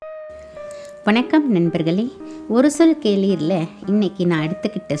வணக்கம் நண்பர்களே. ஒரு சொல் கேளீர்ல இன்னைக்கு நான்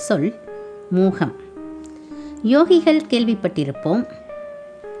எடுத்துக்கிட்ட சொல் மோகம். யோகிகள் கேள்விப்பட்டிருப்போம்,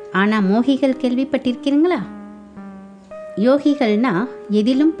 ஆனால் மோகிகள் கேள்விப்பட்டிருக்கிறீங்களா? யோகிகள்னா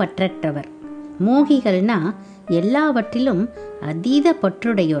எதிலும் பற்றற்றவர், மோகிகள்னா எல்லாவற்றிலும் அதீத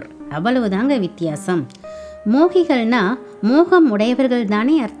பற்றுடையோர். அவ்வளவுதாங்க வித்தியாசம். மோகிகள்னா மோகம் உடையவர்கள்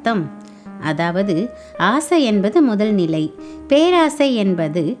தானே அர்த்தம். அதாவது ஆசை என்பது முதல் நிலை, பேராசை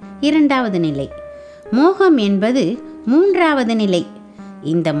என்பது இரண்டாவது நிலை, மோகம் என்பது மூன்றாவது நிலை.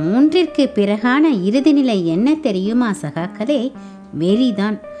 இந்த மூன்றிற்கு பிறகான இறுதி நிலை என்ன தெரியுமா சகாக்களே?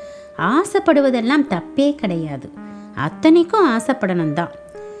 வெறிதான். ஆசைப்படுவதெல்லாம் தப்பே கிடையாது, அத்தனைக்கும் ஆசைப்படணும் தான்.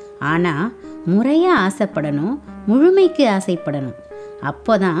 ஆனால் முறையாக ஆசைப்படணும், முழுமைக்கு ஆசைப்படணும்.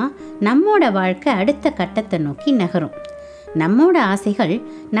 அப்போதான் நம்மோட வாழ்க்கை அடுத்த கட்டத்தை நோக்கி நகரும். நம்மோட ஆசைகள்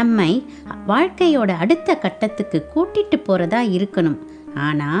நம்மை வாழ்க்கையோட அடுத்த கட்டத்துக்கு கூட்டிட்டு போகிறதா இருக்கணும்,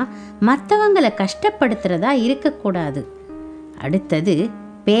 ஆனால் மற்றவங்களை கஷ்டப்படுத்துகிறதா இருக்கக்கூடாது. அடுத்தது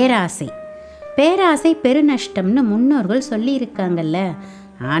பேராசை. பேராசை பெருநஷ்டம்னு முன்னோர்கள் சொல்லியிருக்காங்கல்ல.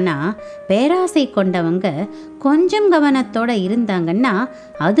 ஆனால் பேராசை கொண்டவங்க கொஞ்சம் கவனத்தோடு இருந்தாங்கன்னா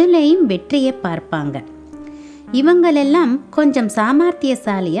அதுலேயும் வெற்றியை பார்ப்பாங்க. இவங்களெல்லாம் கொஞ்சம்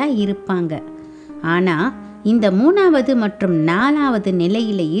சாமர்த்தியசாலியாக இருப்பாங்க. ஆனால் இந்த மூணாவது மற்றும் நாலாவது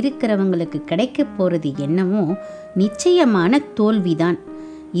நிலையில் இருக்கிறவங்களுக்கு கிடைக்க போகிறது என்னவோ நிச்சயமான தோல்விதான்.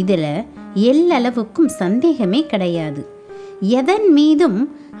 இதில் எல்லளவுக்கும் சந்தேகமே கிடையாது. எதன் மீதும்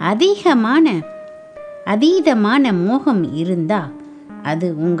அதீதமான மோகம் இருந்தால் அது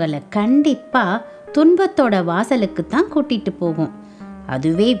உங்களை கண்டிப்பாக துன்பத்தோட வாசலுக்கு தான் கூட்டிட்டு போகும்.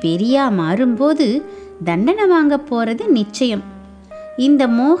 அதுவே வெறியாக மாறும்போது தண்டனை வாங்க போகிறது நிச்சயம். இந்த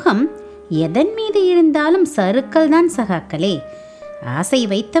மோகம் எதன் மீது இருந்தாலும் சறுக்கல் தான் சகாக்களே. ஆசை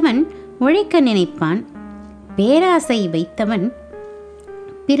வைத்தவன் உழைக்க நினைப்பான், பேராசை வைத்தவன்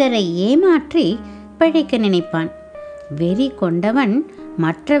பிறரை ஏமாற்றி பிழைக்க நினைப்பான், வெறி கொண்டவன்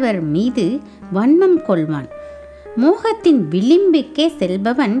மற்றவர் மீது வன்மம் கொள்வான், மோகத்தின் விளிம்புக்கே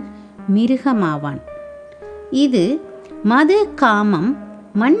செல்பவன் மிருகமாவான். இது மது, காமம்,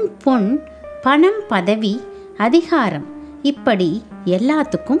 மண், பொன், பணம், பதவி, அதிகாரம் இப்படி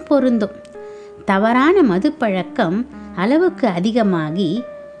எல்லாத்துக்கும் பொருந்தும். தவறான மது பழக்கம் அளவுக்கு அதிகமாகி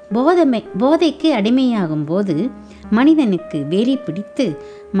போதைக்கு அடிமையாகும் போது மனிதனுக்கு வெறி பிடித்து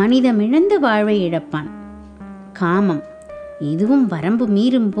மனிதமிழந்து வாழ்வை இழப்பான். காமம், இதுவும் வரம்பு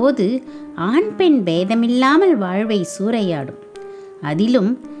மீறும் போது ஆண் பெண் பேதமில்லாமல் வாழ்வை சூறையாடும்.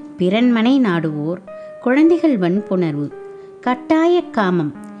 அதிலும் பிறன்மனை நாடுவோர், குழந்தைகள் வன்புணர்வு, கட்டாய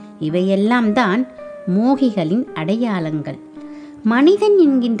காமம் இவையெல்லாம் தான் மோகிகளின் அடையாளங்கள். மனிதன்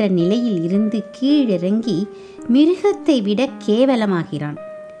என்கின்ற நிலையில் இருந்து கீழிறங்கி மிருகத்தை விட கேவலமாகிறான்.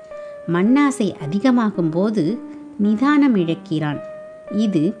 மண்ணாசை அதிகமாகும் போது நிதானம் இழக்கிறான்.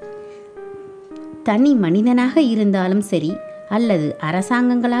 இது தனி மனிதனாக இருந்தாலும் சரி அல்லது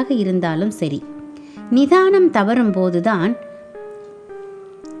அரசாங்கங்களாக இருந்தாலும் சரி. நிதானம் தவறும் போதுதான்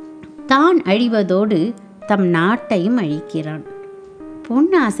தான் அழிவதோடு தம் நாட்டையும் அழிக்கிறான்.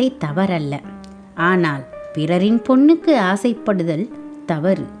 பொன்னாசை தவறல்ல, ஆனால் பிறரின் பொண்ணுக்கு ஆசைப்படுதல்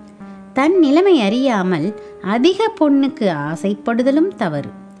தவறு. தன் நிலைமை அறியாமல் அதிக பொண்ணுக்கு ஆசைப்படுதலும் தவறு.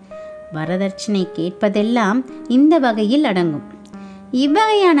 வரதட்சணை கேட்பதெல்லாம் இந்த வகையில் அடங்கும்.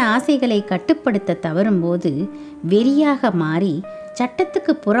 இவ்வகையான ஆசைகளை கட்டுப்படுத்த தவறும்போது வெறியாக மாறி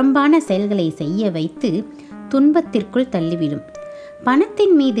சட்டத்துக்கு புறம்பான செயல்களை செய்ய வைத்து துன்பத்திற்குள் தள்ளிவிடும்.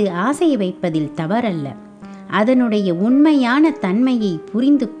 பணத்தின் மீது ஆசை வைப்பதில் தவறல்ல. அதனுடைய உண்மையான தன்மையை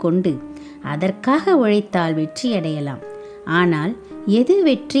புரிந்து கொண்டு அதற்காக உழைத்தால் வெற்றியடையலாம். ஆனால் எது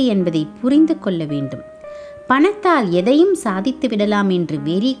வெற்றி என்பதை புரிந்து கொள்ள வேண்டும். பணத்தால் எதையும் சாதித்து விடலாம் என்று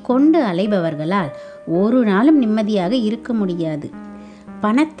வெறி கொண்டு அலைபவர்களால் ஒரு நாளும் நிம்மதியாக இருக்க முடியாது.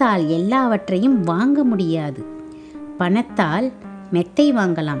 பணத்தால் எல்லாவற்றையும் வாங்க முடியாது. பணத்தால் மெத்தை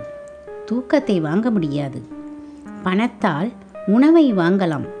வாங்கலாம், தூக்கத்தை வாங்க முடியாது. பணத்தால் உணவை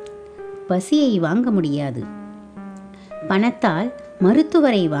வாங்கலாம், பசியை வாங்க முடியாது. பணத்தால்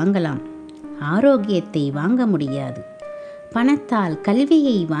மருத்துவரை வாங்கலாம், ஆரோக்கியத்தை வாங்க முடியாது. பணத்தால்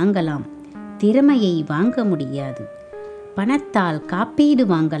கல்வியை வாங்கலாம், திறமையை வாங்க முடியாது. பணத்தால் காப்பீடு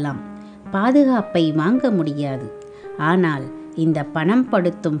வாங்கலாம், பாதுகாப்பை வாங்க முடியாது. ஆனால் இந்த பணம்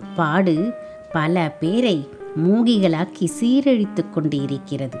படுத்தும் பாடு பல பேரை மூகிகளாக்கி சீரழித்து கொண்டு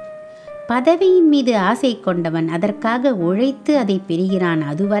இருக்கிறது. பதவியின் மீது ஆசை கொண்டவன் அதற்காக உழைத்து அதை பெறுகிறான்,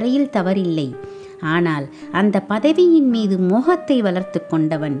 அதுவரையில் தவறில்லை. ஆனால் அந்த பதவியின் மீது மோகத்தை வளர்த்து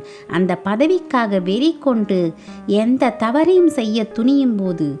கொண்டவன் அந்த பதவிக்காக வெறி கொண்டு எந்த தவறையும் செய்ய துணியும்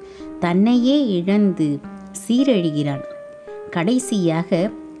போது தன்னையே இழந்து சீரழிகிறான். கடைசியாக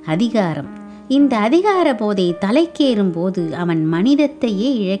அதிகாரம். இந்த அதிகார போதை தலைக்கேறும் போது அவன் மனிதத்தையே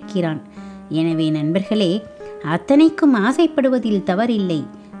இழக்கிறான். எனவே நண்பர்களே, அத்தனைக்கும் ஆசைப்படுவதில் தவறில்லை.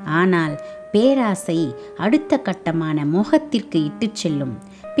 ஆனால் பேராசை அடுத்த கட்டமான மோகத்திற்கு இட்டுச் செல்லும்.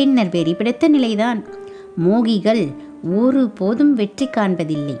 பின்னர் வெறி பிடித்த நிலைதான். மோகிகள் ஒருபோதும் வெற்றி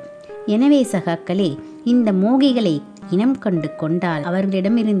காண்பதில்லை. எனவே சகாக்களே, இந்த மோகிகளை இனம் கண்டு கொண்டால்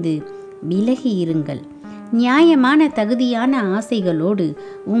அவர்களிடமிருந்து விலகி இருங்கள். நியாயமான தகுதியான ஆசைகளோடு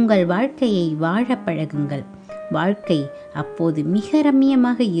உங்கள் வாழ்க்கையை வாழ பழகுங்கள். வாழ்க்கை அப்போது மிக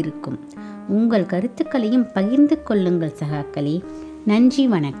ரம்மியமாக இருக்கும். உங்கள் கருத்துக்களையும் பகிர்ந்து கொள்ளுங்கள் சகாக்களே. நன்றி,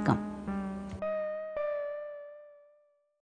 வணக்கம்.